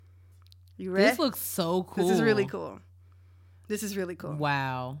You ready? This looks so cool. This is really cool. This is really cool.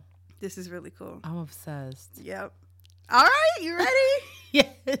 Wow. This is really cool. I'm obsessed. Yep. All right, you ready?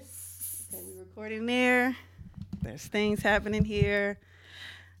 Yes. Okay, we're recording there. There's things happening here.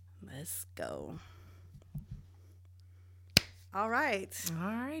 Let's go. All right.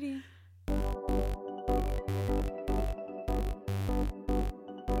 Alrighty.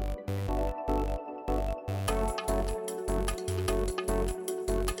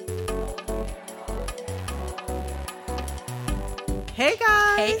 Hey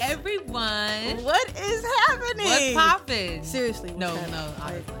guys. Hey everyone. What is happening? What's poppin'? Seriously. what's No, happening?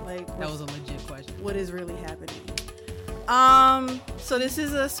 honestly. That was a legit question. What is really happening? So this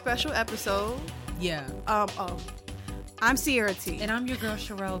is a special episode. Yeah. I'm Sierra T. And I'm your girl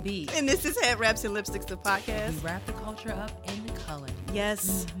Sherelle B. And this is Head Wraps and Lipsticks, the podcast. We wrap the culture up in the color.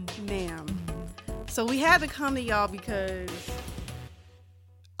 Yes, ma'am. So we had to come to y'all because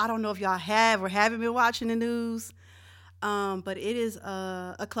I don't know if y'all have or haven't been watching the news, but it is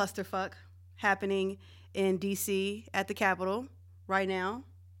a clusterfuck happening in D.C. at the Capitol right now.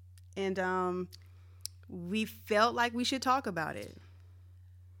 And we felt like we should talk about it.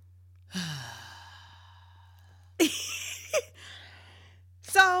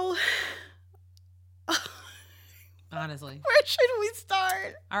 So, Honestly. where should we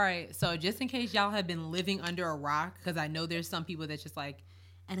start? All right. So just in case y'all have been living under a rock, because I know there's some people that's just like,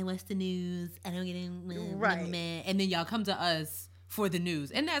 I don't watch the news. I don't get in. Right. And then y'all come to us for the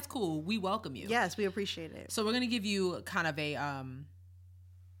news. And that's cool. We welcome you. Yes, we appreciate it. So we're going to give you kind of a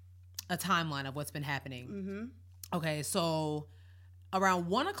timeline of what's been happening. Mm-hmm. Okay. So around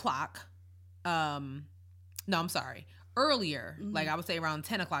 1 o'clock, earlier, like I would say around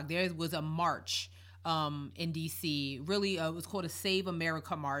 10 o'clock, there was a march in DC. Really, it was called a Save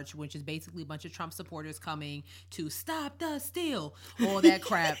America March, which is basically a bunch of Trump supporters coming to stop the steal, all that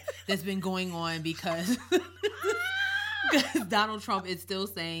crap that's been going on because Donald Trump is still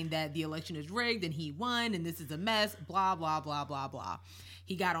saying that the election is rigged and he won and this is a mess, blah, blah, blah, blah, blah.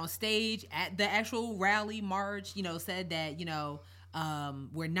 He got on stage at the actual rally march, said that,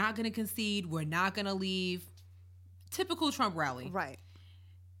 we're not going to concede, we're not going to leave. Typical Trump rally. Right.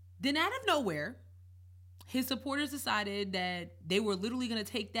 Then out of nowhere, his supporters decided that they were literally going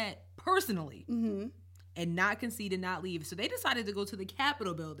to take that personally and not concede and not leave. So they decided to go to the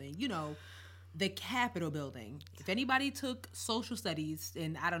Capitol building, the Capitol building. If anybody took social studies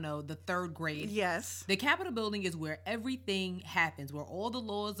in, I don't know, the third grade. Yes. The Capitol building is where everything happens, where all the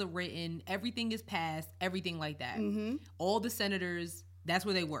laws are written, everything is passed, everything like that. Mm-hmm. All the senators, that's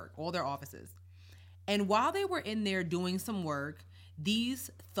where they work, all their offices. And while they were in there doing some work,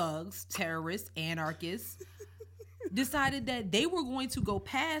 these thugs, terrorists, anarchists, decided that they were going to go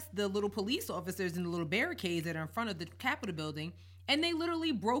past the little police officers and the little barricades that are in front of the Capitol building, and they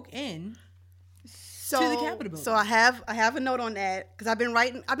literally broke in to the Capitol building. So I have a note on that because I've been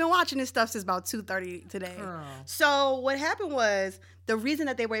watching this stuff since about 2:30 today. Girl. So what happened was the reason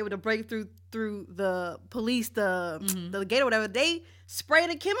that they were able to break through the police, the gate or whatever, they sprayed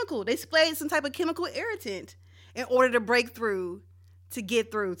a chemical. They sprayed some type of chemical irritant in order to break through, to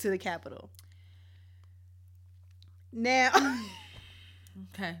get through to the Capitol. Now,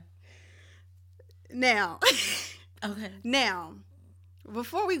 Okay. Now, Okay. now,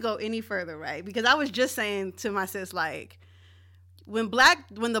 before we go any further, right? Because I was just saying to my sis, like, when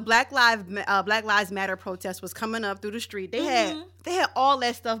the Black Lives Matter protest was coming up through the street, they had all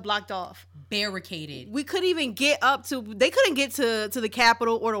that stuff blocked off. Barricaded. We couldn't even get they couldn't get to the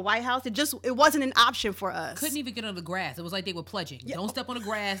Capitol or the White House. It wasn't an option for us. Couldn't even get on the grass. It was like they were pledging. Yeah. Don't step on the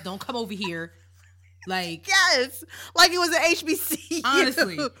grass. Don't come over here. Like, yes, like it was an HBCU.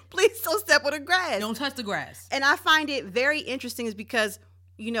 Honestly. Please don't step on the grass. Don't touch the grass. And I find it very interesting is because,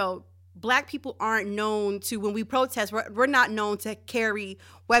 Black people aren't known to, when we protest, we're not known to carry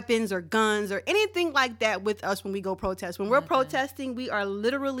weapons or guns or anything like that with us when we go protest. When we're protesting, we are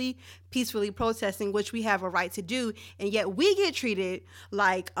literally peacefully protesting, which we have a right to do. And yet we get treated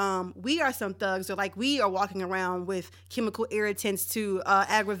like we are some thugs, or like we are walking around with chemical irritants to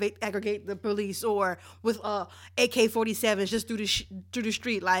aggregate the police, or with AK-47s just through the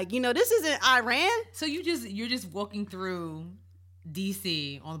street. Like, this isn't Iran. So you're just walking through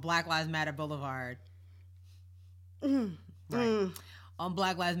DC on Black Lives Matter Boulevard. Right. On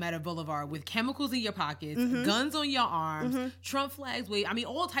Black Lives Matter Boulevard with chemicals in your pockets, guns on your arms, Trump flags,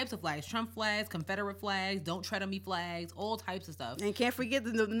 all types of flags. Trump flags, Confederate flags, Don't Tread on Me flags, all types of stuff. And can't forget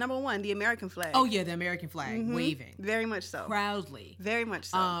the number one, the American flag. Oh yeah, the American flag, waving. Very much so. Proudly. Very much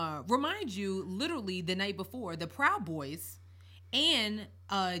so. Remind you, literally the night before, the Proud Boys And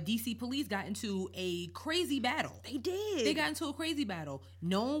DC police got into a crazy battle. They did. They got into a crazy battle.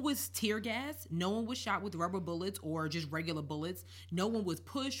 No one was tear gas. No one was shot with rubber bullets or just regular bullets. No one was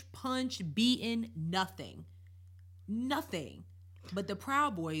pushed, punched, beaten. Nothing. Nothing. But the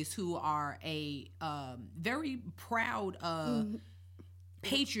Proud Boys, who are a very proud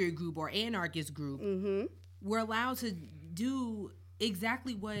patriot group or anarchist group, were allowed to do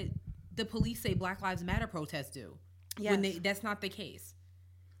exactly what the police say Black Lives Matter protests do. Yes. When that's not the case.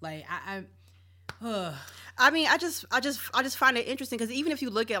 Like I mean, I just find it interesting because even if you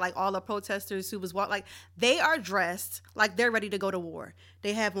look at like all the protesters who was like they are dressed like they're ready to go to war.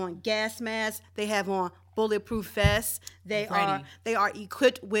 They have on gas masks. They have on bulletproof vests. They are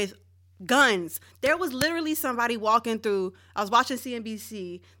equipped with guns. There was literally somebody walking through. I was watching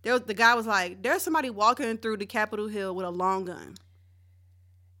CNBC. The guy was like, "There's somebody walking through the Capitol Hill with a long gun."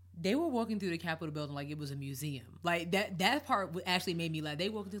 They were walking through the Capitol building like it was a museum. Like that part actually made me laugh. They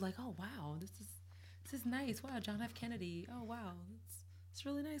walked through like, oh wow, this is nice. Wow, John F. Kennedy. Oh wow, it's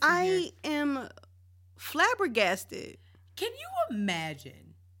really nice. I am flabbergasted. Can you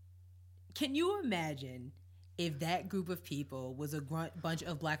imagine? If that group of people was a bunch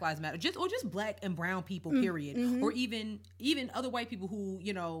of Black Lives Matter, just Black and brown people, period, or even other white people who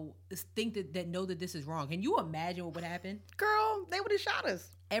think that know that this is wrong? Can you imagine what would happen? Girl, they would have shot us.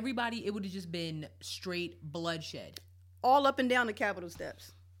 Everybody, it would have just been straight bloodshed, all up and down the Capitol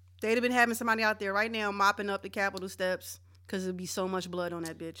steps. They'd have been having somebody out there right now mopping up the Capitol steps because there'd be so much blood on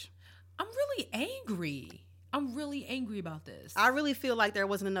that bitch. I'm really angry about this. I really feel like there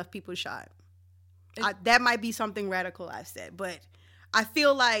wasn't enough people shot. That might be something radical I've said, but I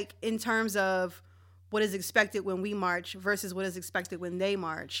feel like in terms of what is expected when we march versus what is expected when they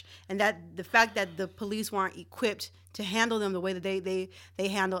march, and that the fact that the police weren't equipped to handle them the way that they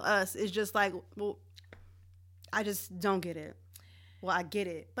handle us is just like, well, I just don't get it. Well, I get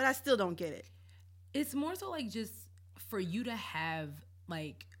it, but I still don't get it. It's more so like just for you to have,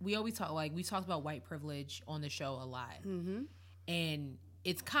 like, we always talk, like, we talked about white privilege on the show a lot. Mm-hmm. And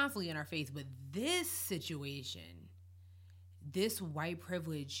it's constantly in our face, but this situation, this white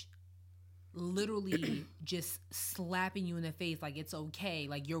privilege literally just slapping you in the face like it's okay.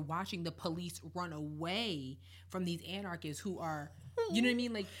 Like, you're watching the police run away from these anarchists who are, you know what I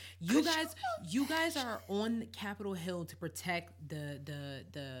mean? Like, you guys are on Capitol Hill to protect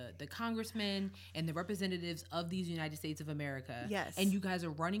the congressmen and the representatives of these United States of America. Yes. And you guys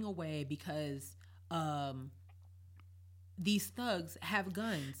are running away because these thugs have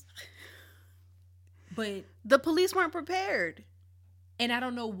guns. But the police weren't prepared. And I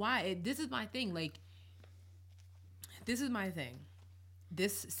don't know why. This is my thing. Like, this is my thing.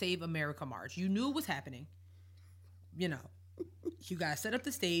 This Save America March. You knew it was happening. You know. You guys set up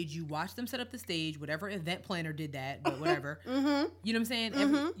the stage. You watched them set up the stage. Whatever event planner did that, but whatever. Mm-hmm. You know what I'm saying?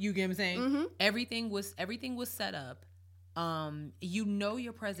 You get what I'm saying? Mm-hmm. Everything was set up. You know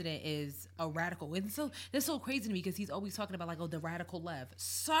your president is a radical. And so that's so crazy to me because he's always talking about like, oh, the radical left.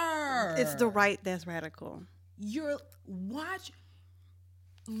 Sir. It's the right that's radical.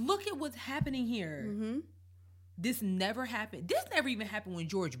 Look at what's happening here. Mm-hmm. This never happened. This never even happened when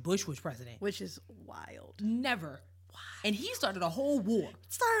George Bush was president. Which is wild. Never. And he started a whole war.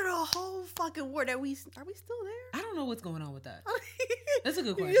 Started a whole fucking war. Are we still there? I don't know what's going on with that. That's a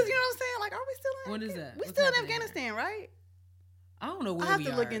good question. You know what I'm saying? Like, are we still in? What is that? We still in Afghanistan, right? I don't know where we are. I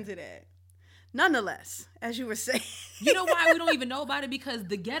have to look into that. Nonetheless, as you were saying. You know why we don't even know about it? Because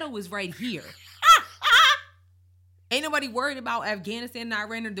the ghetto is right here. Ain't nobody worried about Afghanistan and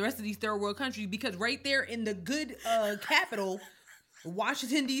Iran and the rest of these third world countries because right there in the good capital,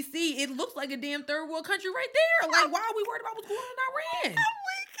 Washington, D.C., it looks like a damn third world country right there. Like, why are we worried about what's going on in Iran?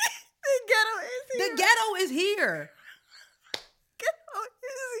 The ghetto is here.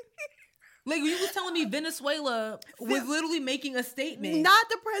 Like, you was telling me Venezuela was literally making a statement. Not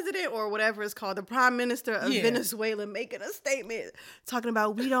the president or whatever it's called, the prime minister of Venezuela making a statement talking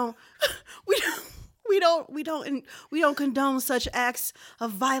about we don't condone such acts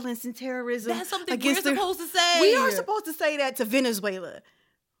of violence and terrorism. That's something we're supposed to say. We are supposed to say that to Venezuela.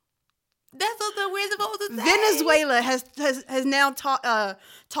 That's something we're supposed to say. Venezuela has now talked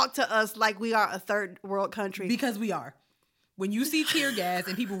to us like we are a third world country. Because we are. When you see tear gas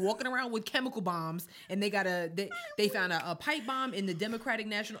and people walking around with chemical bombs, and they found a pipe bomb in the Democratic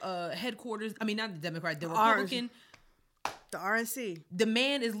National headquarters. I mean, not the Democrat, the Republican. The RNC. The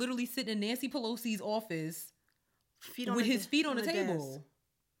man is literally sitting in Nancy Pelosi's office with his feet on the table.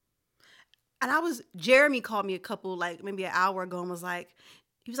 And Jeremy called me maybe an hour ago and he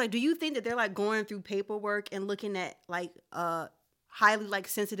was like, do you think that they're like going through paperwork and looking at like highly like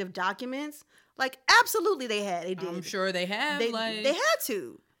sensitive documents. Like absolutely they had. They did. I'm sure they have. They had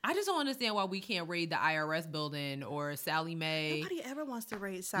to. I just don't understand why we can't raid the IRS building or Sally Mae. Nobody ever wants to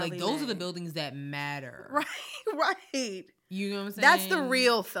raid Sally Mae. Like, those are the buildings that matter. Right. You know what I'm saying? That's the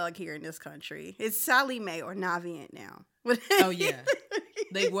real thug here in this country. It's Sally Mae or Navient now. Oh, yeah.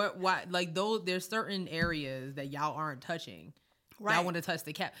 Like, why? Like, those, there's certain areas that y'all aren't touching. Right. Y'all want to touch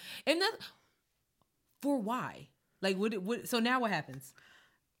the cap. And that, for why? Like, so now what happens?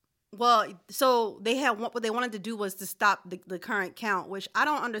 Well, so they had what they wanted to do was to stop the current count, which I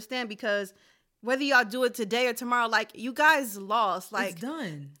don't understand because whether y'all do it today or tomorrow, like you guys lost. Like it's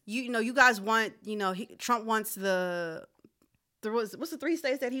done. You guys want, Trump wants what's the 3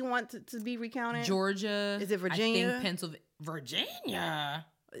 states that he wants to be recounted? Georgia. Is it Virginia? I think Pennsylvania. Virginia.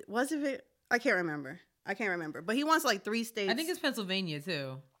 Was it? I can't remember. But he wants like 3 states. I think it's Pennsylvania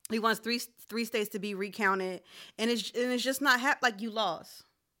too. He wants three states to be recounted, and it's just not like you lost.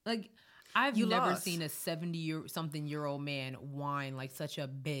 Like, I've never seen a 70-something-year-old man whine like such a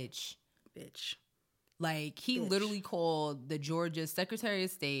bitch. Like, he literally called the Georgia Secretary of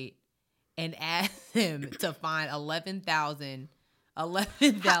State and asked him to find 11,000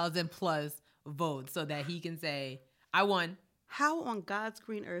 plus votes so that he can say, I won. How on God's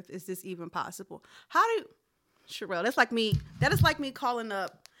green earth is this even possible? Sherelle, that is like me calling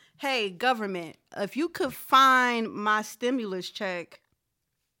up, hey, government, if you could find my stimulus check,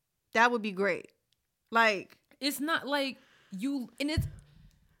 that would be great. Like, it's not like you, and it's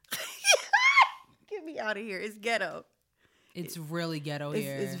get me out of here. It's ghetto. It's really ghetto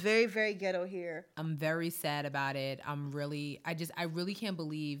here. It's very, very ghetto here. I'm very sad about it. I really can't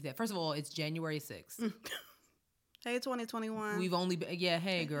believe that. First of all, it's January 6th. Hey, 2021. We've only been,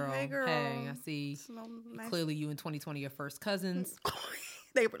 hey girl. Hey, girl. Hey, I see. Nice. Clearly you in 2020 are first cousins.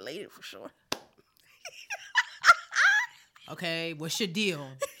 They related for sure. Okay, what's your deal?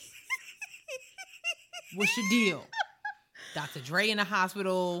 What's your deal? Dr. Dre in the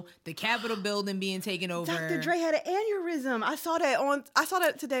hospital, the Capitol building being taken over. Dr. Dre had an aneurysm. I saw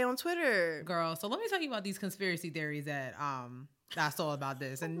that today on Twitter. Girl, so let me tell you about these conspiracy theories that I saw about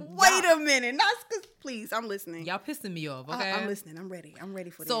this. And wait a minute, please, I'm listening. Y'all pissing me off, okay? I'm listening. I'm ready. I'm ready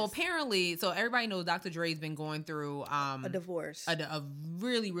for this. So apparently, everybody knows Dr. Dre's been going through a divorce, a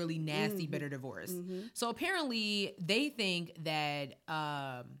really, really nasty, bitter divorce. Mm-hmm. So apparently, they think that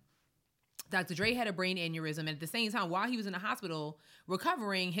Dr. Dre had a brain aneurysm, and at the same time, while he was in the hospital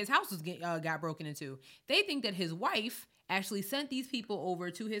recovering, his house was got broken into. They think that his wife actually sent these people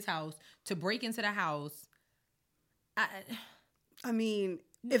over to his house to break into the house. I mean,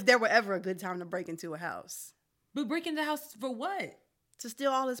 if there were ever a good time to break into a house. But break into the house for what? To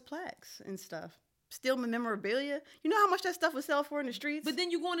steal all his plaques and stuff. Steal memorabilia. You know how much that stuff would sell for in the streets? But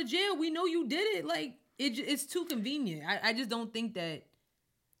then you going to jail. We know you did it. Like, it's too convenient. I just don't think that.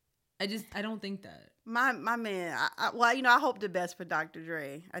 I don't think that. My man, I hope the best for Dr.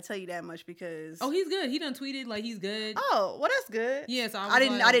 Dre. I tell you that much because... Oh, he's good. He done tweeted like he's good. Oh, well, that's good. Yeah, so I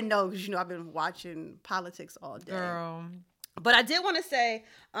didn't know because, I've been watching politics all day. Girl. But I did want to say,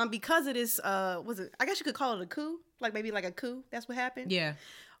 because it is, I guess you could call it a coup, like maybe like a coup. That's what happened. Yeah.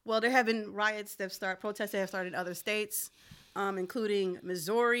 Well, there have been protests that have started in other states, including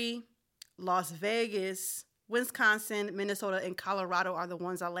Missouri, Las Vegas, Wisconsin, Minnesota, and Colorado are the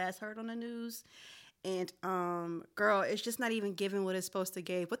ones I last heard on the news. And, girl, it's just not even giving what it's supposed to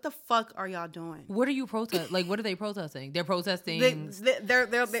give. What the fuck are y'all doing? What are you protesting? Like, what are they protesting? They're protesting. They're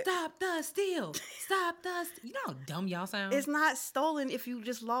stop the steal. Stop the steal. You know how dumb y'all sound? It's not stolen if you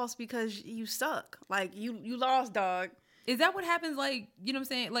just lost because you suck. Like, you lost, dog. Is that what happens? Like, you know what I'm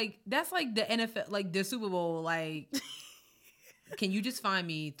saying? Like, that's like the NFL, like the Super Bowl, like... Can you just find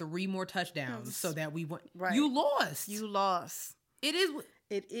me 3 more touchdowns so that we won? Right. You lost. It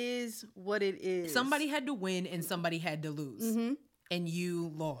is what it is. Somebody had to win and somebody had to lose. Mm-hmm. And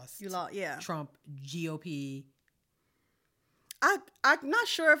you lost. Yeah. Trump, GOP. I'm not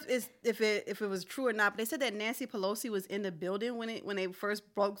sure if it was true or not, but they said that Nancy Pelosi was in the building when they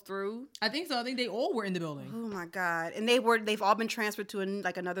first broke through. I think so. I think they all were in the building. Oh my God. And they've all been transferred to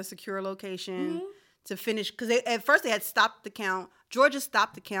another secure location. Mm-hmm. To finish, because at first they had stopped the count. Georgia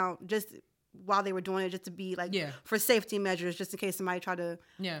stopped the count just while they were doing it, just to be like, for safety measures, just in case somebody tried to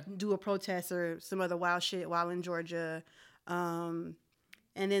do a protest or some other wild shit while in Georgia. And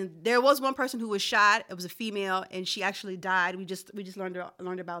then there was one person who was shot. It was a female, and she actually died. We just learned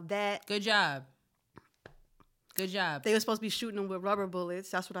about that. Good job. They were supposed to be shooting them with rubber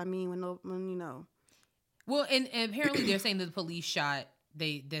bullets. That's what I mean when you know. Well, and apparently they're saying that the police shot.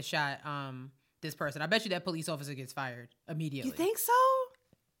 They shot this person. I bet you that police officer gets fired immediately. You think so?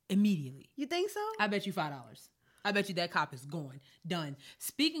 Immediately. You think so? I bet you $5. I bet you that cop is gone. Done.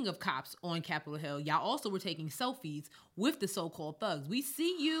 Speaking of cops on Capitol Hill, y'all also were taking selfies with the so-called thugs. We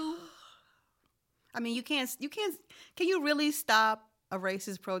see you. I mean, can you really stop a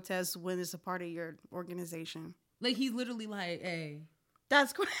racist protest when it's a part of your organization? Like, he's literally like, hey.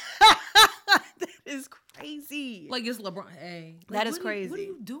 That is crazy. Like, it's LeBron. Hey. Like, that is crazy. What are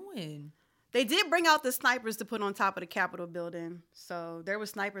you doing? They did bring out the snipers to put on top of the Capitol building. So there were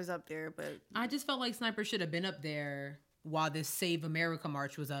snipers up there, but I just felt like snipers should have been up there while this Save America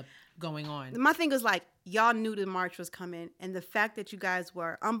march was going on. My thing was like, y'all knew the march was coming, and the fact that you guys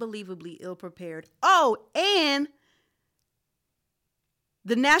were unbelievably ill prepared. Oh, and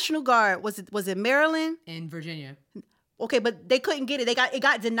the National Guard, was it Maryland? In Virginia. Okay, but they couldn't get it. It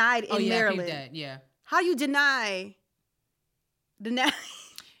got denied in Maryland. That, yeah. How you deny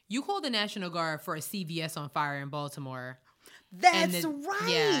You called the National Guard for a CVS on fire in Baltimore. That's right.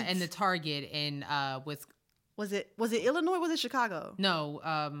 Yeah, and the Target in was it Illinois? Was it Chicago? No,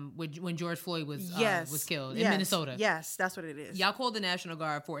 when George Floyd was killed in Minnesota. Yes, that's what it is. Y'all called the National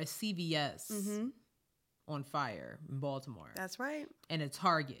Guard for a CVS on fire in Baltimore. That's right. And a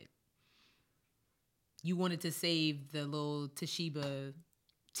Target. You wanted to save the little Toshiba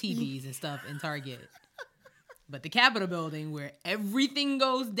TVs and stuff in Target. But the Capitol building, where everything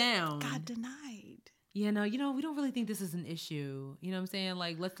goes down, got denied. You know, we don't really think this is an issue. You know what I'm saying?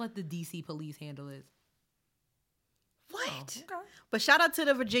 Like, let's let the DC police handle it. What? Oh, okay. But shout out to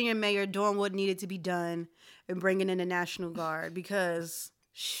the Virginia mayor doing what needed to be done and bringing in the National Guard because,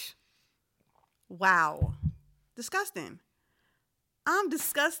 wow, disgusting. I'm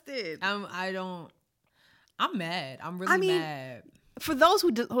disgusted. I'm mad. I'm really mad. For those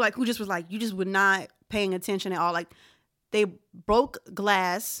who just was like, you just were not paying attention at all. Like, they broke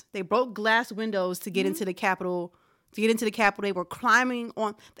glass windows to get into the Capitol. They were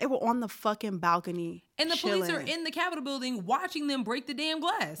they were on the fucking balcony. And the chilling. police are in the Capitol building watching them break the damn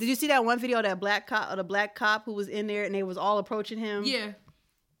glass. Did you see that one video of the black cop who was in there and they was all approaching him? Yeah.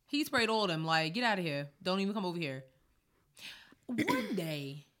 He sprayed all of them like, get out of here. Don't even come over here. One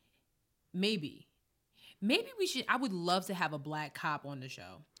day, maybe I would love to have a black cop on the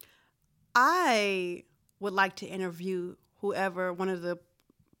show. I would like to interview one of the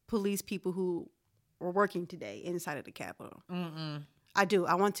police people who were working today inside of the Capitol. I do.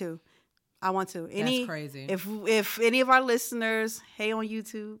 I want to. That's crazy. If any of our listeners, hey, on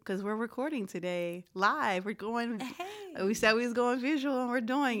YouTube, because we're recording today live. We're going. Hey. We said we was going visual, and we're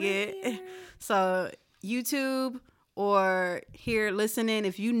doing it. Here. So YouTube or here listening,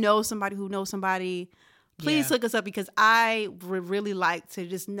 if you know somebody who knows somebody, please hook us up because I would really like to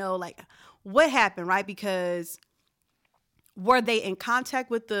just know like what happened, right? Because were they in contact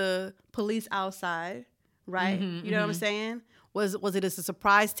with the police outside, right? You know what I'm saying? Was it a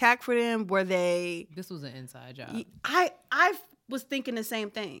surprise attack for them? Were they? This was an inside job. I was thinking the same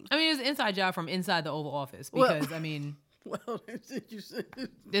thing. I mean, it was an inside job from inside the Oval Office because this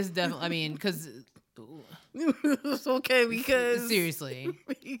definitely. I mean, because. It's okay because seriously.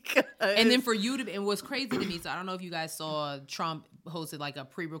 And then for you to, and what's crazy to me, so I don't know if you guys saw Trump hosted like a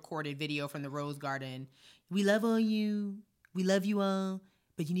pre-recorded video from the Rose Garden. We love all you. We love you all,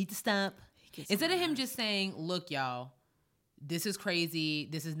 but you need to stop. Instead of him just saying, look, y'all, this is crazy.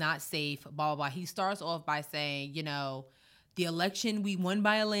 This is not safe, blah, blah, blah. He starts off by saying, the election, we won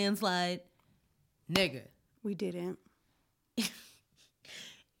by a landslide. Nigga. We didn't.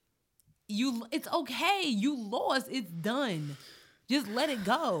 It's okay. You lost. It's done. Just let it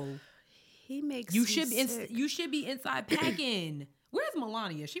go. He makes you should be inside packing. Where's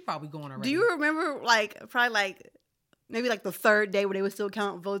Melania? She probably going already. Do you remember maybe the third day where they would still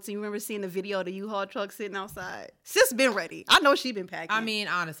count votes? And you remember seeing the video of the U-Haul truck sitting outside? Sis been ready. I know she been packing. I mean,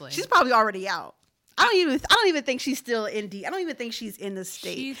 honestly, she's probably already out. I don't even think she's still in I don't even think she's in the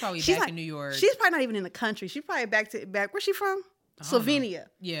state. She's probably back in New York. She's probably not even in the country. She's probably back. Where's she from? Slovenia.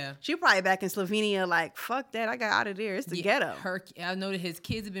 Yeah. She probably back in Slovenia like, fuck that. I got out of there. It's the ghetto. I know that his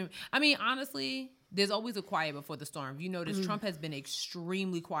kids have been, I mean, honestly, there's always a quiet before the storm. You notice Trump has been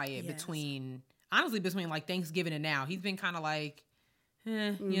extremely quiet between like Thanksgiving and now. He's been kind of like,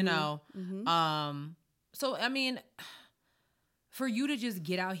 you know. So, I mean, for you to just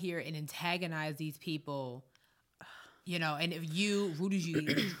get out here and antagonize these people, and if Rudy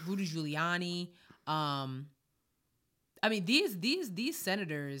Giuliani, I mean, these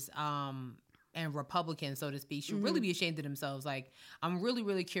senators and Republicans, so to speak, should really be ashamed of themselves. Like, I'm really,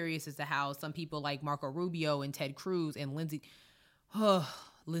 really curious as to how some people like Marco Rubio and Ted Cruz and Lindsey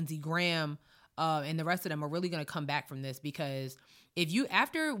Graham and the rest of them are really going to come back from this. Because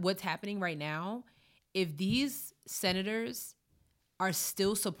after what's happening right now, if these senators are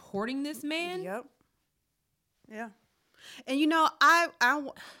still supporting this man, Yeah. And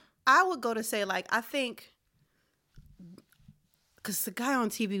I would go to say, like, I think, because the guy on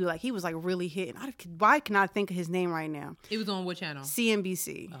TV, like, he was like really hitting. Why can I think of his name right now? It was on what channel?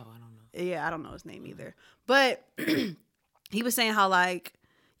 CNBC. Oh, I don't know. Yeah, I don't know his name either. But he was saying how, like,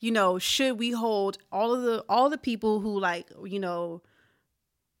 should we hold all the people who, like,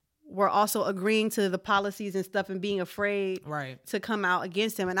 were also agreeing to the policies and stuff and being afraid to come out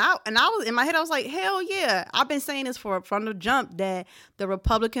against him. And I was in my head, I was like, hell yeah. I've been saying this from the jump, that the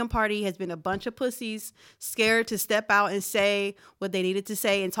Republican Party has been a bunch of pussies scared to step out and say what they needed to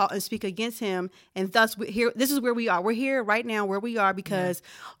say and talk and speak against him. And thus this is where we are. We're here right now where we are because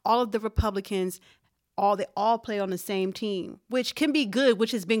all of the Republicans, they all play on the same team, which can be good, which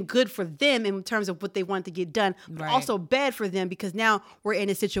has been good for them in terms of what they want to get done, but also bad for them because now we're in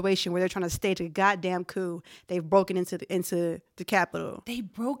a situation where they're trying to stage a goddamn coup. They've broken into the Capitol. They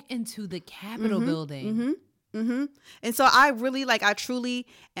broke into the Capitol building. And so I truly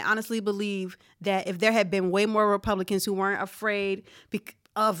and honestly believe that if there had been way more Republicans who weren't afraid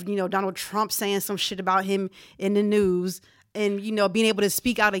of, Donald Trump saying some shit about him in the news, and being able to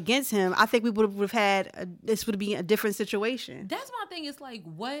speak out against him, I think we would have had this would be a different situation. That's my thing. It's like,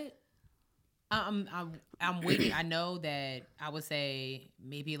 what? I'm waiting. I know that I would say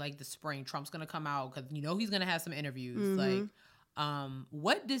maybe like the spring Trump's gonna come out because he's gonna have some interviews. Like,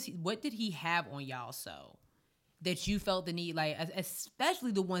 what did he have on y'all so that you felt the need, like,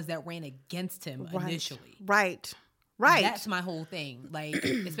 especially the ones that ran against him initially, right? That's my whole thing. Like,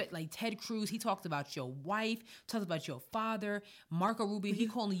 like Ted Cruz, he talked about your wife, talked about your father. Marco Rubio, he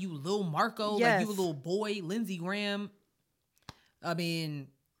calling you Lil Marco, like you a little boy. Lindsey Graham. I mean,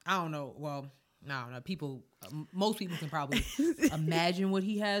 I don't know. Well, I don't know. Most people can probably imagine what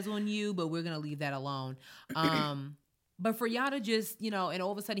he has on you, but we're gonna leave that alone. But for y'all to just, and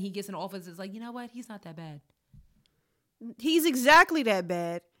all of a sudden he gets in office, it's like, you know what? He's not that bad. He's exactly that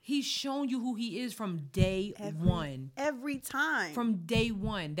bad. He's shown you who he is from day one. Every time. From day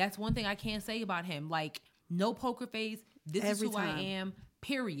one. That's one thing I can't say about him. Like, no poker face. This is who I am.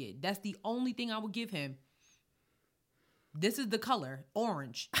 Period. That's the only thing I would give him. This is the color.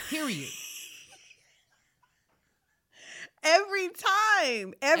 Orange. Period. Every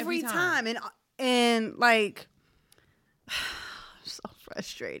time. Every time. And like, I'm so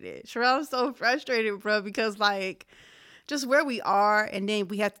frustrated. Sherelle, I'm so frustrated, bro, because like, just where we are, and then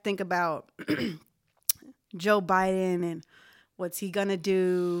we have to think about Joe Biden and what's he gonna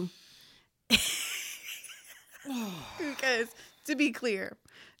do. Because to be clear,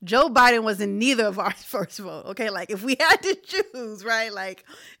 Joe Biden was in neither of our first vote. Okay, like if we had to choose, right? Like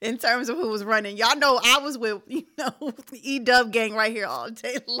in terms of who was running, y'all know I was with E-Dub gang right here all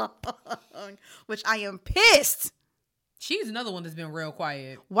day long, which I am pissed. She's another one that's been real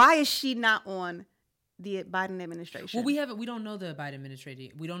quiet. Why is she not on the Biden administration? Well, we don't know the Biden administration.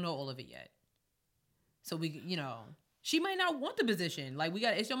 We don't know all of it yet. So she might not want the position. Like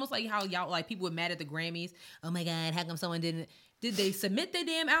it's almost like how y'all, like people were mad at the Grammys. Oh my God, how come someone did they submit their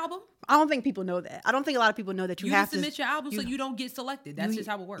damn album? I don't think people know that. I don't think a lot of people know that you have to submit your album so you don't get selected. That's just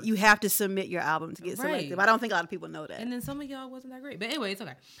how it works. You have to submit your album to get selected. But I don't think a lot of people know that. And then some of y'all wasn't that great. But anyway, it's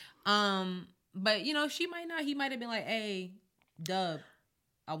okay. But she might not. He might have been like, hey, Dub,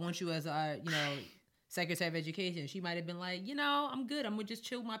 I want you as Secretary of Education. She might have been like, I'm good. I'm gonna just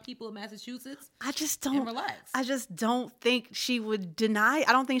chill with my people in Massachusetts. And relax. I just don't think she would deny.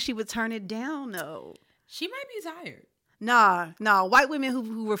 I don't think she would turn it down though. She might be tired. Nah. White women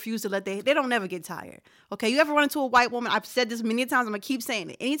who refuse to they don't never get tired. Okay, you ever run into a white woman? I've said this many times. I'm gonna keep saying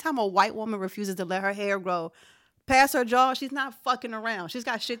it. Anytime a white woman refuses to let her hair grow past her jaw, she's not fucking around. She's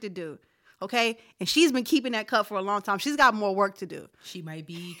got shit to do. Okay, and she's been keeping that cut for a long time. She's got more work to do. She might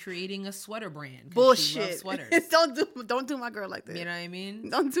be creating a sweater brand. Bullshit. She loves sweaters. don't do my girl like that. You know what I mean?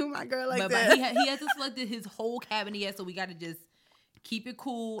 Don't do my girl like that. But he hasn't selected his whole cabinet yet, so we got to just keep it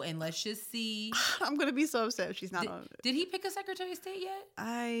cool and let's just see. I'm gonna be so upset if she's not on it. Did he pick a Secretary of State yet?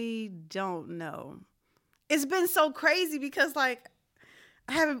 I don't know. It's been so crazy because like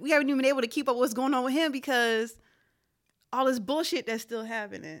we haven't even been able to keep up what's going on with him because all this bullshit that's still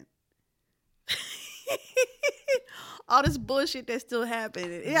happening. All this bullshit that's still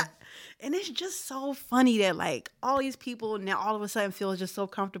happening. Yeah. And it's just so funny that like all these people now all of a sudden feel just so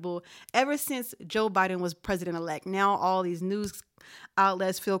comfortable. Ever since Joe Biden was president-elect, now all these news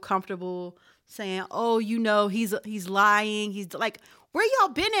outlets feel comfortable saying, oh, he's lying. He's like, where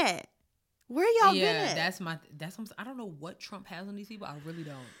y'all been at? Where y'all been at? That's I don't know what Trump has on these people. I really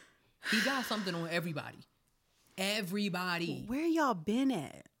don't. He got something on everybody. Everybody. Where y'all been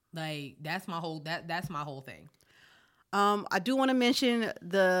at? Like that's my whole thing. I do want to mention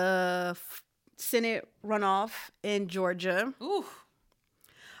the Senate runoff in Georgia. Ooh.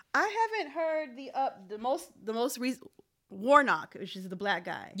 I haven't heard the most recent Warnock, which is the black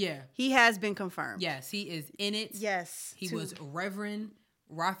guy. Yeah. He has been confirmed. Yes, he is in it. Yes. He was Reverend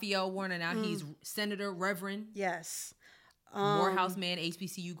Raphael Warnock. Now he's Senator Reverend. Yes. Morehouse man,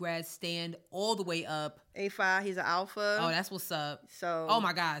 HBCU grad, stand all the way up. A5, he's an alpha. Oh, that's what's up. So, oh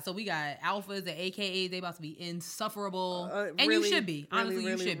my God. So we got alphas and AKAs. They about to be insufferable. And really, you should be. Honestly,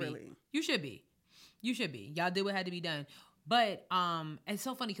 really, you should really. be. You should be. You should be. Y'all did what had to be done. But it's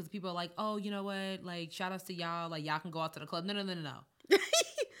so funny because people are like, oh, you know what? Like, shout outs to y'all. Like, y'all can go out to the club. No. No.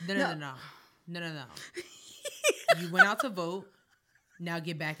 You went out to vote. Now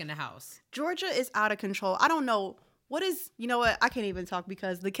get back in the house. Georgia is out of control. I don't know. You know what? I can't even talk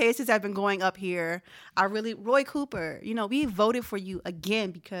because the cases have been going up here. Roy Cooper, we voted for you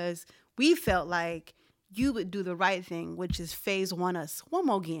again because we felt like you would do the right thing, which is phase one us one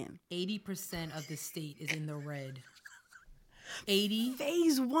more again. 80% of the state is in the red. 80?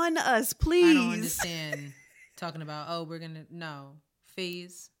 Phase one us, please. I don't understand talking about,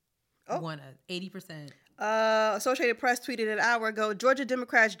 phase one us. 80%. Associated Press tweeted an hour ago, Georgia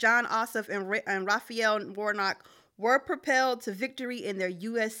Democrats Jon Ossoff and Raphael Warnock were propelled to victory in their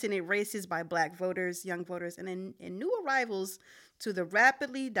U.S. Senate races by black voters, young voters, and new arrivals to the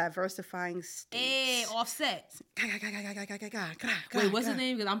rapidly diversifying states. Hey, Offset. Wait, what's his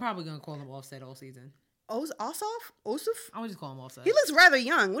name? Because I'm probably going to call him Offset all season. Ossoff? I would just call him Offset. He looks rather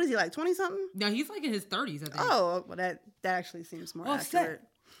young. What is he, like 20-something? No, he's like in his 30s, I think. Oh, well, that actually seems more Offset.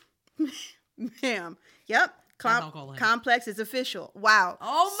 accurate. Ma'am. Yep. Complex is official. Wow.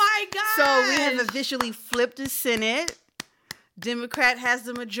 Oh my God. So we have officially flipped the Senate. Democrat has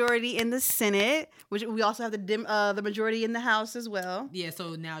the majority in the Senate, which we also have the majority in the House as well. Yeah,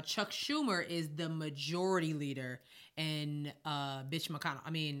 so now Chuck Schumer is the majority leader and Bitch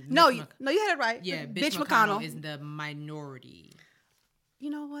McConnell. No, you had it right. Yeah, Bitch McConnell is the minority.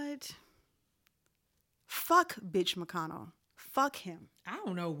 You know what? Fuck Bitch McConnell. Fuck him. I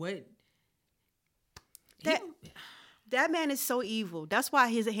don't know what... That man is so evil. That's why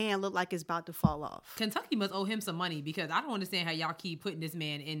his hand looked like it's about to fall off. Kentucky must owe him some money because I don't understand how y'all keep putting this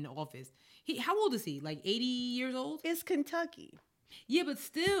man in office. How old is he? Like 80 years old? It's Kentucky. Yeah, but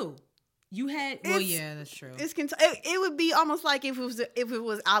still, you had. Yeah, that's true. It's Kentucky. It would be almost like if it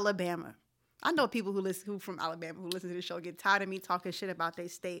was Alabama. I know people who from Alabama who listen to the show get tired of me talking shit about their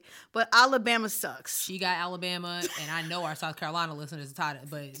state, but Alabama sucks. She got Alabama, and I know our South Carolina listeners are tired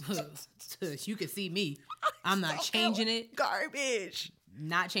of it, but you can see me. I'm not changing it. Garbage.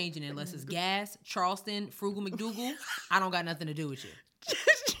 Not changing it unless it's gas, Charleston, Frugal McDougal. I don't got nothing to do with you.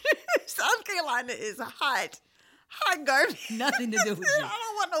 South Carolina is hot garbage. Nothing to do with you. I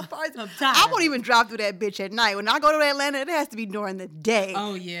don't want no parts. I'm tired. I won't even drive through that bitch at night. When I go to Atlanta, it has to be during the day.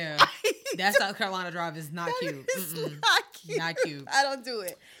 Oh, yeah. That South Carolina drive is not cute. It's not cute. Not cute. I don't do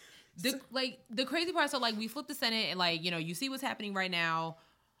it. The crazy part, so we flipped the Senate and you see what's happening right now.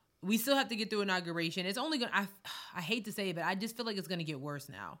 We still have to get through inauguration. It's only going to, I hate to say it, but I just feel like it's going to get worse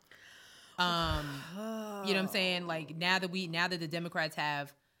now. You know what I'm saying? Now that the Democrats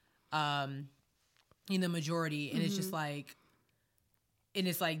have, the majority, and it's just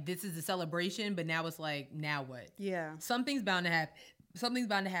this is a celebration, but now it's now what? Yeah. Something's bound to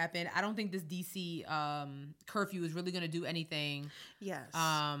happen. I don't think this DC curfew is really going to do anything. Yes.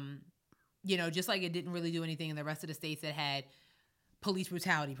 Just like it didn't really do anything in the rest of the states that had police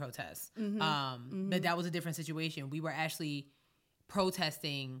brutality protests. But that was a different situation. We were actually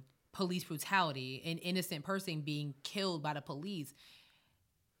protesting police brutality, an innocent person being killed by the police.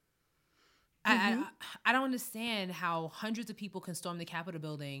 I don't understand how hundreds of people can storm the Capitol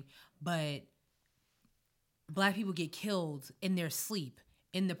building, but Black people get killed in their sleep,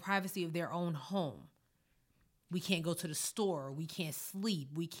 in the privacy of their own home. We can't go to the store. We can't sleep.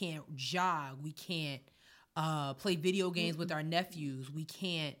 We can't jog. We can't play video games with our nephews. We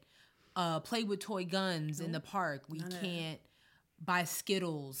can't play with toy guns in the park. We can't buy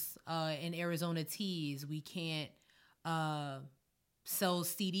Skittles and Arizona teas. We can't sell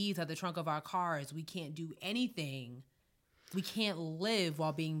CDs at the trunk of our cars. We can't do anything. We can't live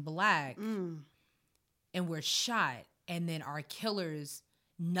while being Black. And we're shot. And then our killers,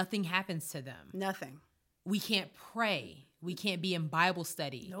 nothing happens to them. Nothing. We can't pray. We can't be in Bible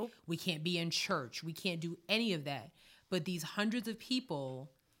study. Nope. We can't be in church. We can't do any of that. But these hundreds of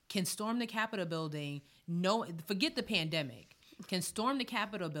people can storm the Capitol building. Forget the pandemic. Can storm the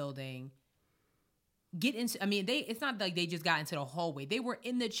Capitol building. Get into. It's not like they just got into the hallway. They were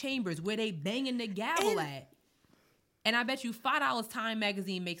in the chambers where they banging the gavel at. And I bet you $5 Time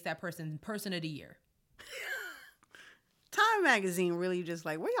Magazine makes that person of the year. Time Magazine really just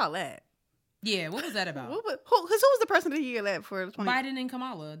where y'all at? Yeah, what was that about? Who was the person of the year left for 20? Biden and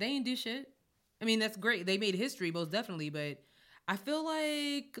Kamala. They ain't do shit. I mean, that's great. They made history, most definitely, but I feel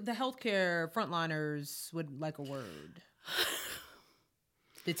like the healthcare frontliners would like a word.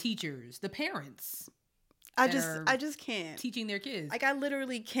 The teachers, the parents. I just can't. Teaching their kids. Like, I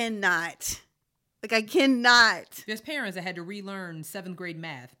literally cannot. Like, I cannot. There's parents that had to relearn 7th grade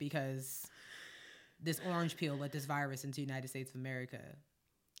math because this orange peel let this virus into the United States of America.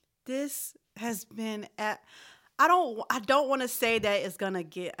 This has been I don't want to say that it's going to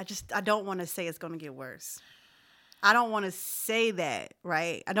get, I don't want to say it's going to get worse. I don't want to say that,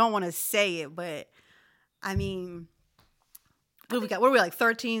 right? I don't want to say it, but I mean, what do we got? What are we, like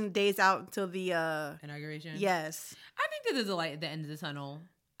 13 days out until the inauguration? Yes. I think that there's a light at the end of the tunnel.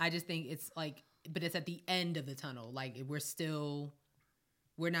 I just think it's like, but it's at the end of the tunnel. Like,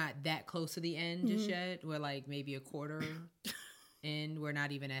 we're not that close to the end just yet. We're like maybe a quarter in. We're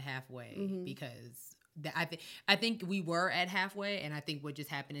not even at halfway because I think we were at halfway, and I think what just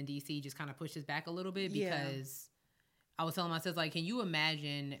happened in DC just kind of pushed us back a little bit because I was telling myself, like, can you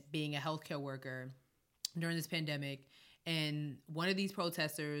imagine being a healthcare worker during this pandemic and one of these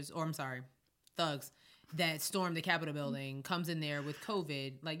protesters, or I'm sorry, thugs that stormed the Capitol building comes in there with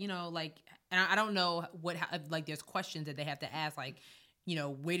COVID, like, you know, like, and I don't know like, there's questions that they have to ask, like, you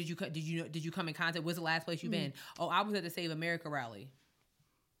know, where did you come in contact? What's the last place you've been? Oh, I was at the Save America rally.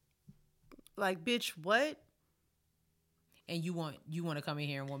 Like, bitch, what? And you want to come in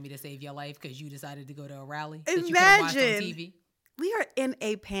here and want me to save your life because you decided to go to a rally Imagine, that you could have watched on TV? We are in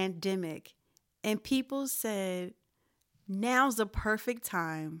a pandemic, and people said, now's the perfect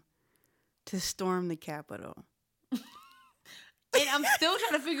time to storm the Capitol. And I'm still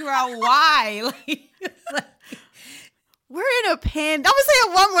trying to figure out why. We're in a I'm going to say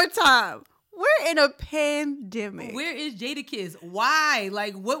it one more time. We're in a pandemic. Where is Jadakiss? Why?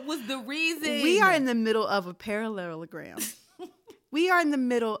 Like, what was the reason? We are in the middle of a parallelogram. We are in the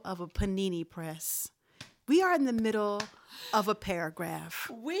middle of a panini press. We are in the middle of a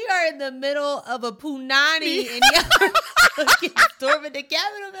paragraph. We are in the middle of a punani and y'all storming the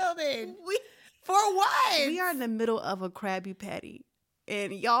Capitol building. For what? We are in the middle of a Krabby Patty.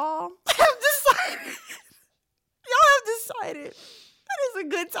 And y'all have decided that is a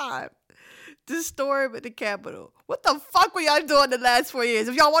good time to storm at the Capitol. What the fuck were y'all doing the last 4 years?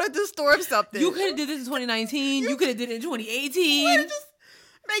 If y'all wanted to storm something, you could have did this in 2019. You could have did it in 2018. Just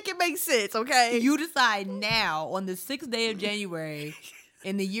make it make sense, okay? You decide now on the 6th day of January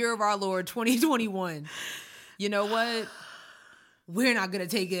in the year of our Lord 2021. You know what? We're not going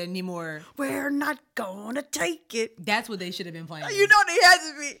to take it anymore. We're not going to take it. That's what they should have been playing. You know they had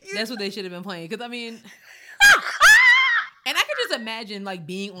to be. That's what they should have been playing. Because, I mean... And I could just imagine, like,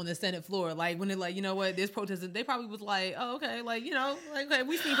 being on the Senate floor, like, when they're like, you know what, this protest, they probably was like, oh, okay, like, you know, like, okay,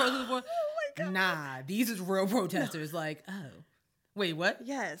 we've seen protesters before. Oh, my God. Nah, these is real protesters. No. Like, oh, wait, what?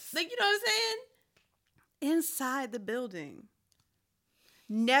 Yes. Like, you know what I'm saying? Inside the building.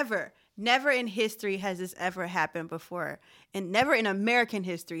 Never in history has this ever happened before. And never in American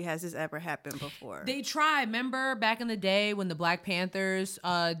history has this ever happened before. They tried. Remember back in the day when the Black Panthers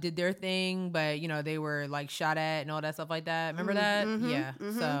did their thing, but, you know, they were, like, shot at and all that stuff like that. Remember that? Yeah.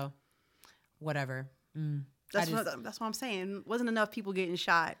 So, whatever. That's what I'm saying. Wasn't enough people getting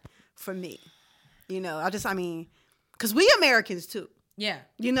shot for me. You know, because we Americans, too. Yeah.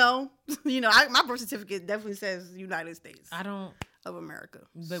 You know? My birth certificate definitely says United States. Of America.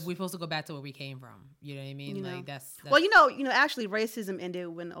 But we're supposed to go back to where we came from. You know what I mean? You know? Like that's well, actually racism ended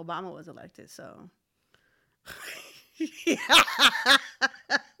when Obama was elected, so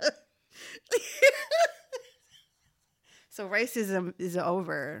so racism is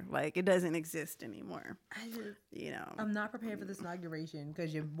over. Like, it doesn't exist anymore. I'm not prepared for this inauguration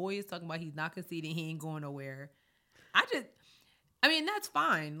because your boy is talking about he's not conceding, he ain't going nowhere. I mean, that's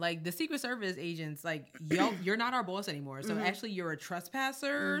fine. Like, the Secret Service agents, like, you're not our boss anymore. So, actually, you're a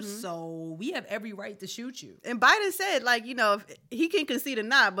trespasser. So, we have every right to shoot you. And Biden said, like, if he can concede or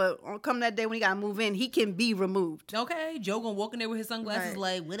not, but come that day when he got to move in, he can be removed. Okay. Joe gonna walk in there with his sunglasses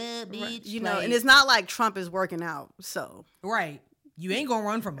like, what up, bitch? Right. And it's not like Trump is working out, so. Right. You ain't gonna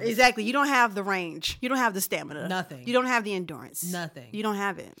run from it. Exactly. You don't have the range. You don't have the stamina. Nothing. You don't have the endurance. Nothing. You don't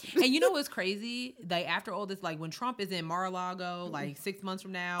have it. And you know what's crazy? Like, after all this, like, when Trump is in Mar-a-Lago, like 6 months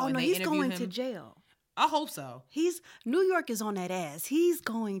from now, and they he's interview going him, to jail. I hope so. New York is on that ass. He's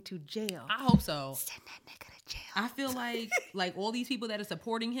going to jail. I hope so. Send that nigga to jail. I feel like all these people that are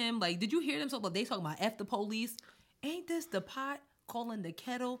supporting him, like, did you hear them they talking about F the police? Ain't this the pot calling the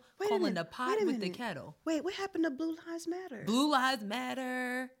kettle, the pot with the kettle? Wait, what happened to Blue Lives Matter? Blue Lives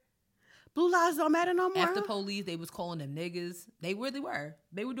Matter. Blue lives don't matter no more. After police, they was calling them niggas. They really were.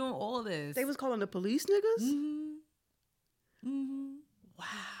 They were doing all of this. They was calling the police niggas? Mm-hmm. Mm-hmm. Wow.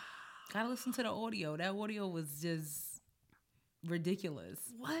 Gotta listen to the audio. That audio was just ridiculous.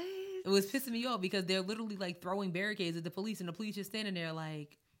 What? It was pissing me off because they're literally like throwing barricades at the police, and the police just standing there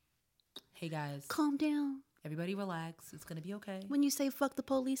like, hey guys, calm down. Everybody relax. It's gonna be okay. When you say fuck the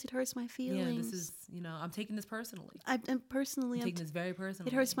police, it hurts my feelings. Yeah, this is, I'm taking this personally. I'm taking this very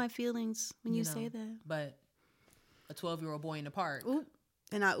personally. It hurts my feelings when you say that. But a 12-year-old boy in the park. Oop.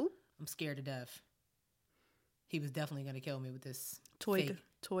 I'm scared to death. He was definitely gonna kill me with this toy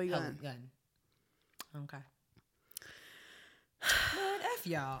gun. Okay. But F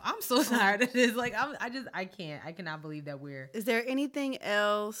y'all. I'm so tired of this. Like I cannot believe that we're. Is there anything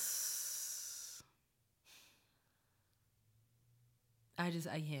else? I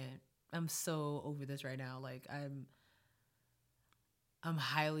can't. I'm so over this right now. Like I'm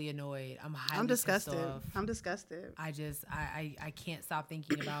highly annoyed. I'm disgusted. I'm disgusted. I can't stop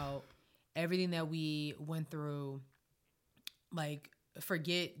thinking about everything that we went through. Like,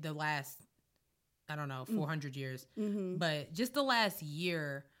 forget the last, 400 years. Mm-hmm. But just the last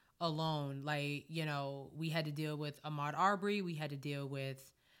year alone, like, we had to deal with Ahmaud Arbery. We had to deal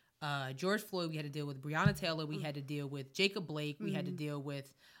with George Floyd. We had to deal with Breonna Taylor. We had to deal with Jacob Blake. We had to deal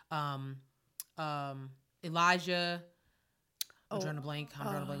with Elijah. I'm drawing a blank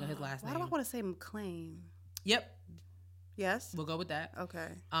on his last name. Why do I want to say McClain? Yep. Yes? We'll go with that. Okay.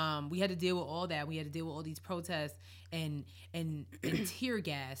 We had to deal with all that. We had to deal with all these protests and tear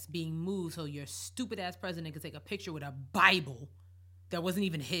gas being moved so your stupid ass president could take a picture with a Bible that wasn't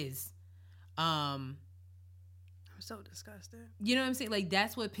even his. I'm so disgusted. You know what I'm saying? Like,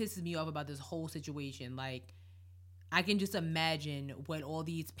 that's what pisses me off about this whole situation. Like, I can just imagine what all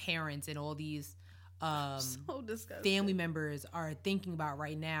these parents and all these so family members are thinking about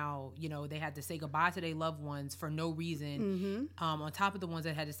right now. They had to say goodbye to their loved ones for no reason. Mm-hmm. On top of the ones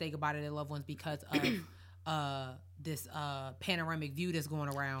that had to say goodbye to their loved ones because of this panoramic view that's going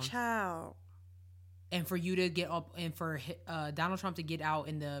around. Child. And for you to get up and for Donald Trump to get out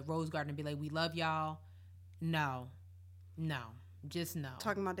in the Rose Garden and be like, we love y'all. No, just no.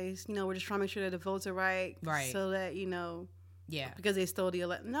 Talking about we're just trying to make sure that the votes are right. Right. So that, yeah. Because they stole the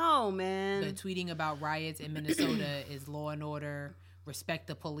election. No, man. But tweeting about riots in Minnesota is law and order, respect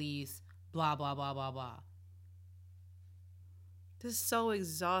the police, blah, blah, blah, blah, blah. This is so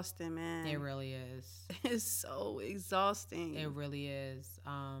exhausting, man. It really is. It's so exhausting. It really is.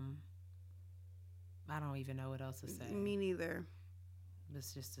 I don't even know what else to say. Me neither.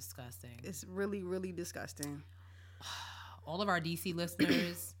 It's just disgusting. It's really, really disgusting. All of our DC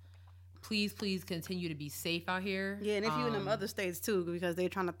listeners, please continue to be safe out here. Yeah, and if you're in them other states too, because they're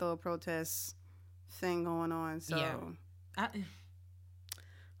trying to throw a protest thing going on. So yeah.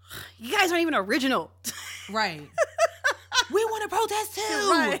 You guys aren't even original. Right. We want to protest too.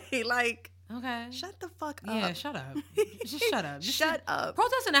 Right. Like, okay. Shut the fuck up. Yeah, shut up. Just shut up. Just shut up.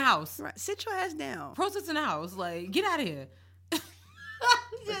 Protest in the house. Right. Sit your ass down. Protest in the house. Like, get out of here.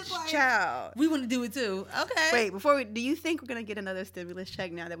 Child. We want to do it too. Okay. Wait, do you think we're going to get another stimulus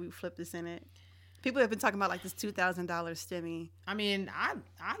check now that we flipped the Senate? People have been talking about like this $2,000 stimmy. I mean,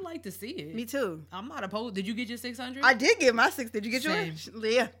 I'd like to see it. Me too. I'm not opposed. Did you get your 600? I did get my 6. Did you get yours?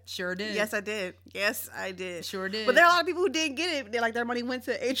 Yeah. Sure did. Yes, I did. Sure did. But there are a lot of people who didn't get it. They're like, their money went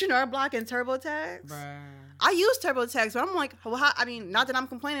to H&R Block and TurboTax. Bruh. I use TurboTax, but I'm like, well, not that I'm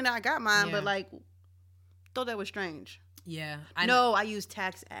complaining that I got mine, but like, thought that was strange. Yeah. I use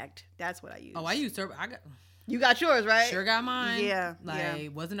Tax Act. That's what I use. Oh, I use Turbo. You got yours, right? Sure got mine. Yeah.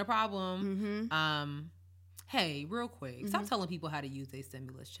 Wasn't a problem. Mm-hmm. Hey, real quick. Stop telling people how to use their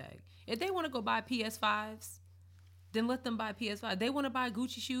stimulus check. If they want to go buy PS5s, then let them buy PS5. They want to buy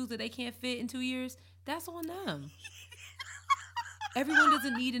Gucci shoes that they can't fit in 2 years. That's on them. Everyone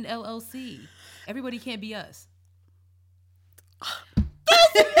doesn't need an LLC. Everybody can't be us. I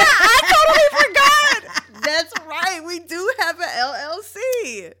totally forgot. That's right. We do have an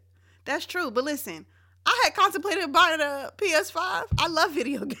LLC. That's true. But listen, I had contemplated buying a PS5. I love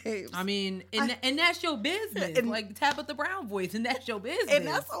video games. I mean, and that's your business. And, like Tabitha Brown voice, and that's your business. And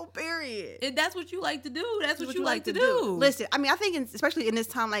that's on period. And that's what you like to do. That's what you like to do. Listen, I mean, I think especially in this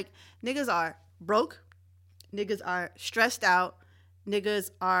time, like, niggas are broke. Niggas are stressed out.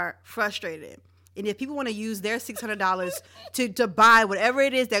 Niggas are frustrated. And if people want to use their $600 to buy whatever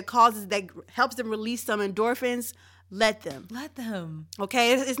it is that helps them release some endorphins, let them. Let them.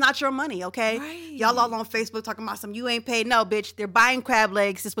 Okay, it's not your money. Okay, Right. Y'all all on Facebook talking about some you ain't paid. No, bitch, they're buying crab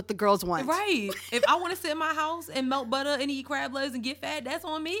legs. It's what the girls want. Right. If I want to sit in my house and melt butter and eat crab legs and get fat, that's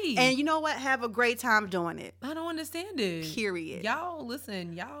on me. And you know what? Have a great time doing it. I don't understand it. Period. Y'all,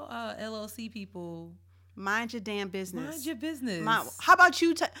 listen, y'all LLC people, Mind your damn business. mind your business. How about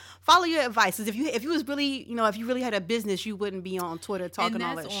you follow your advice? 'Cause if you was really, if you really had a business, you wouldn't be on Twitter talking and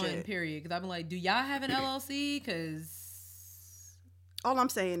all that's that on shit. period. Because I've been like, do y'all have an LLC? Because All I'm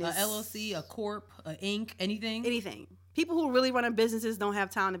saying a is LLC, a corp, a Inc., anything. People who really run businesses don't have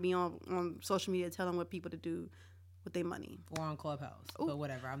time to be on social media telling what people to do with their money. Or on Clubhouse. Ooh. But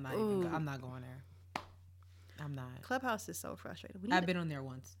whatever. I'm not going there. I'm not. Clubhouse is so frustrating. I've been on there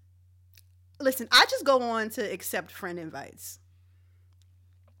once. Listen, I just go on to accept friend invites.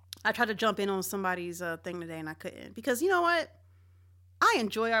 I tried to jump in on somebody's thing today and I couldn't. Because you know what? I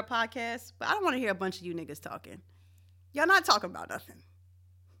enjoy our podcast, but I don't want to hear a bunch of you niggas talking. Y'all not talking about nothing.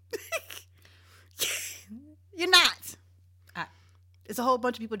 You're not. It's a whole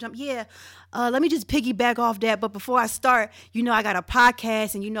bunch of people jump. Yeah, let me just piggyback off that. But before I start, I got a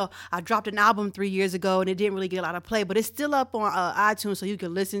podcast and, I dropped an album 3 years ago and it didn't really get a lot of play, but it's still up on iTunes so you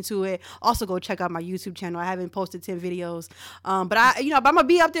can listen to it. Also go check out my YouTube channel. I haven't posted 10 videos. But I'm going to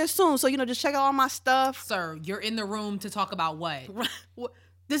be up there soon. So, just check out all my stuff. Sir, you're in the room to talk about what?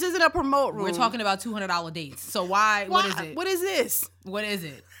 This isn't a promote room. We're talking about $200 dates. So why? What is it? What is this? What is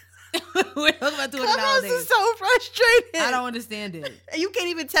it? We're talking about $200 Clubhouse dates. is so frustrating. I don't understand it. And you can't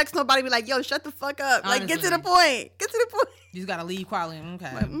even text nobody and be like, yo, shut the fuck up. Honestly. Like, get to the point. You just gotta leave quietly.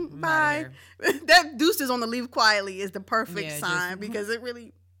 Okay. Like, I'm bye. outta here. That deuces on the leave quietly is the perfect Yeah, sign because it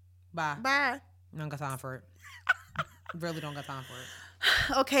really. Bye. Bye. Don't got time for it. Really don't got time for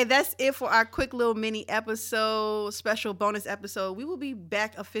it. Okay, that's it for our quick little mini episode, special bonus episode. We will be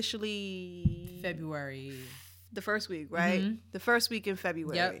back officially February. the first week, right? Mm-hmm. The first week in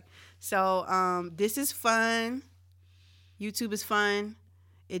February. Yep. So this is fun. YouTube is fun.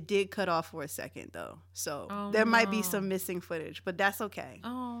 It did cut off for a second though. So there might be some missing footage, but that's okay.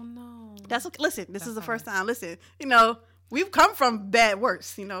 Oh no. That's okay. Listen, this That's is the all first right. time. Listen, we've come from bad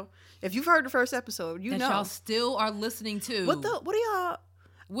worse, If you've heard the first episode, that y'all still are listening to. What are y'all?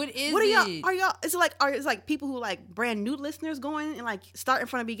 What is What are y'all? it? Are y'all? It's like people who like brand new listeners going and like starting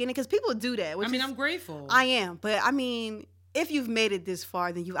from the beginning because people do that. Which I'm grateful. I am, but I mean, if you've made it this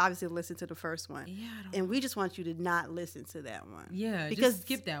far, then you obviously listened to the first one. Yeah, and we just want you to not listen to that one. Yeah, because just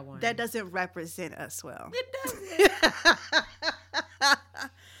skip that one. That doesn't represent us well. It doesn't.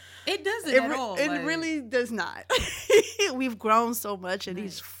 It doesn't at all. It like, really does not. We've grown so much, and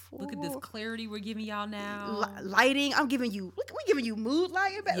these look at this clarity we're giving y'all now. Lighting. I'm giving you. Look, we giving you mood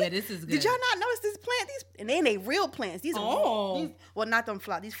lighting. Yeah, this is good. Did y'all not notice this plant? And then they real plants. These are well, not them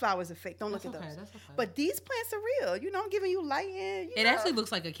flowers. These flowers are fake. Don't look at those. That's okay. But these plants are real. I'm giving you lighting. It actually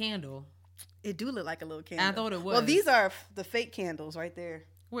looks like a candle. It do look like a little candle. I thought it was. Well, these are the fake candles right there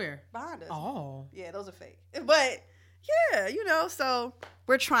Where? behind us. Oh. Yeah, those are fake. But yeah, so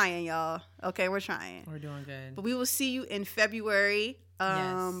we're trying, y'all. Okay, we're trying. We're doing good. But we will see you in February.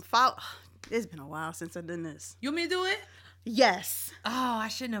 Yes. It's been a while since I've done this. You want me to do it? Yes. Oh, I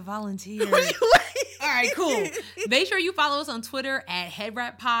shouldn't have volunteered. All right, cool. Make sure you follow us on Twitter at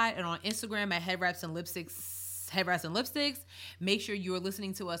HeadWrapPod and on Instagram at Headwraps and Lipsticks. Make sure you are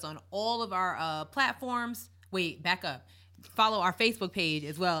listening to us on all of our platforms. Wait, back up. Follow our Facebook page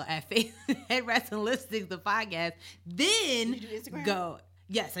as well at Headwraps and Lipsticks, the podcast. Then Did you do Instagram? go.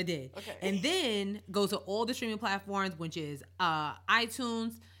 Yes, I did. Okay. And then go to all the streaming platforms, which is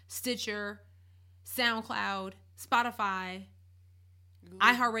iTunes, Stitcher, SoundCloud, Spotify,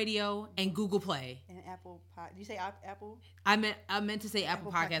 iHeartRadio, and Google Play. And Apple Pod. Did you say Apple? I meant to say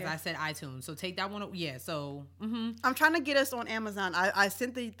Apple Podcasts. Podcast. I said iTunes. So take that one. Yeah. So. I'm trying to get us on Amazon. I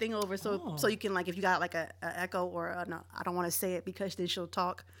sent the thing over so you can if you got like a Echo or no, I don't want to say it because then she'll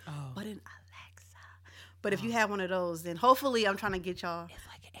talk. Oh. But in Alexa. But if you have one of those, then hopefully I'm trying to get y'all. It's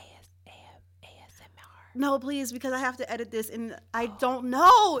like ASMR. No, please, because I have to edit this and I don't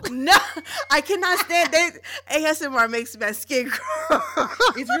know. No, I cannot stand that. ASMR makes my skin crawl.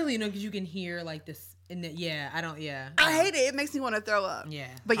 It's really because you can hear like this. I hate it. It makes me want to throw up. Yeah.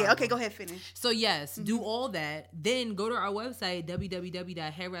 But yeah, okay, go ahead, finish. So yes, do all that. Then go to our website,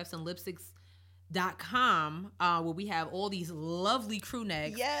 www.headwrapsandlipsticks.com, where we have all these lovely crew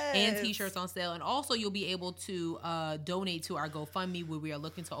necks and t-shirts on sale. And also you'll be able to donate to our GoFundMe, where we are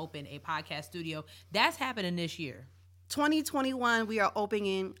looking to open a podcast studio. That's happening this year. 2021, we are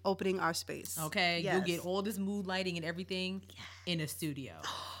opening our space. Okay. Yes. You'll get all this mood lighting and everything in a studio.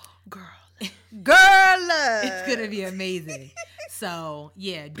 Girl. It's gonna be amazing. So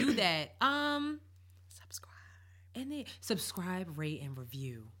yeah, do that. And then subscribe, rate, and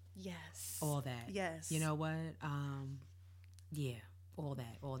review. Yes. All that. Yes. You know what? Yeah. All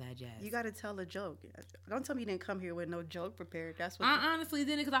that jazz. You got to tell a joke. Don't tell me you didn't come here with no joke prepared. That's what I honestly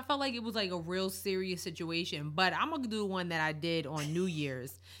didn't, because I felt like it was like a real serious situation. But I'm gonna do one that I did on New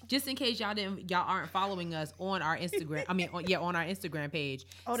Year's, just in case y'all aren't following us on our Instagram. On our Instagram page.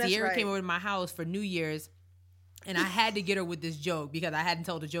 Oh, that's Sierra right. came over to my house for New Year's, and I had to get her with this joke because I hadn't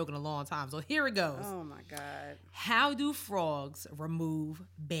told a joke in a long time. So here it goes. Oh my God. How do frogs remove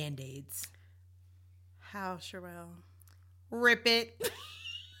Band-Aids? How, Sherelle? Rip it.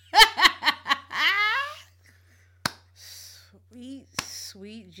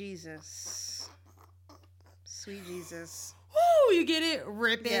 Sweet Jesus. Sweet Jesus. Woo, you get it?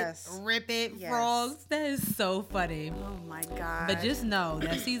 Rip it. Yes. Rip it, Yes. frogs. That is so funny. Oh my God. But just know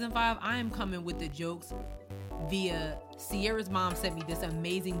that season 5, I am coming with the jokes via Sierra's mom sent me this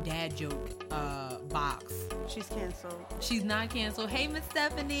amazing dad joke box. She's canceled. She's not canceled. Hey, Miss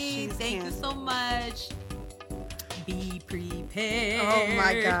Stephanie. She's Thank you so much. Be prepared. Oh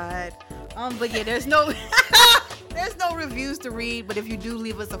my God. But yeah, there's no there's no reviews to read, but if you do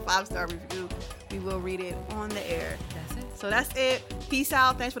leave us a 5-star review, we will read it on the air. That's it. So that's it. Peace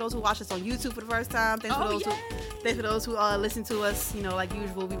out. Thanks for those who watch us on YouTube for the first time. Thanks for those who listen to us, like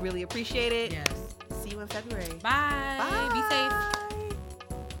usual. We really appreciate it. Yes. See you in February. Bye. Be safe.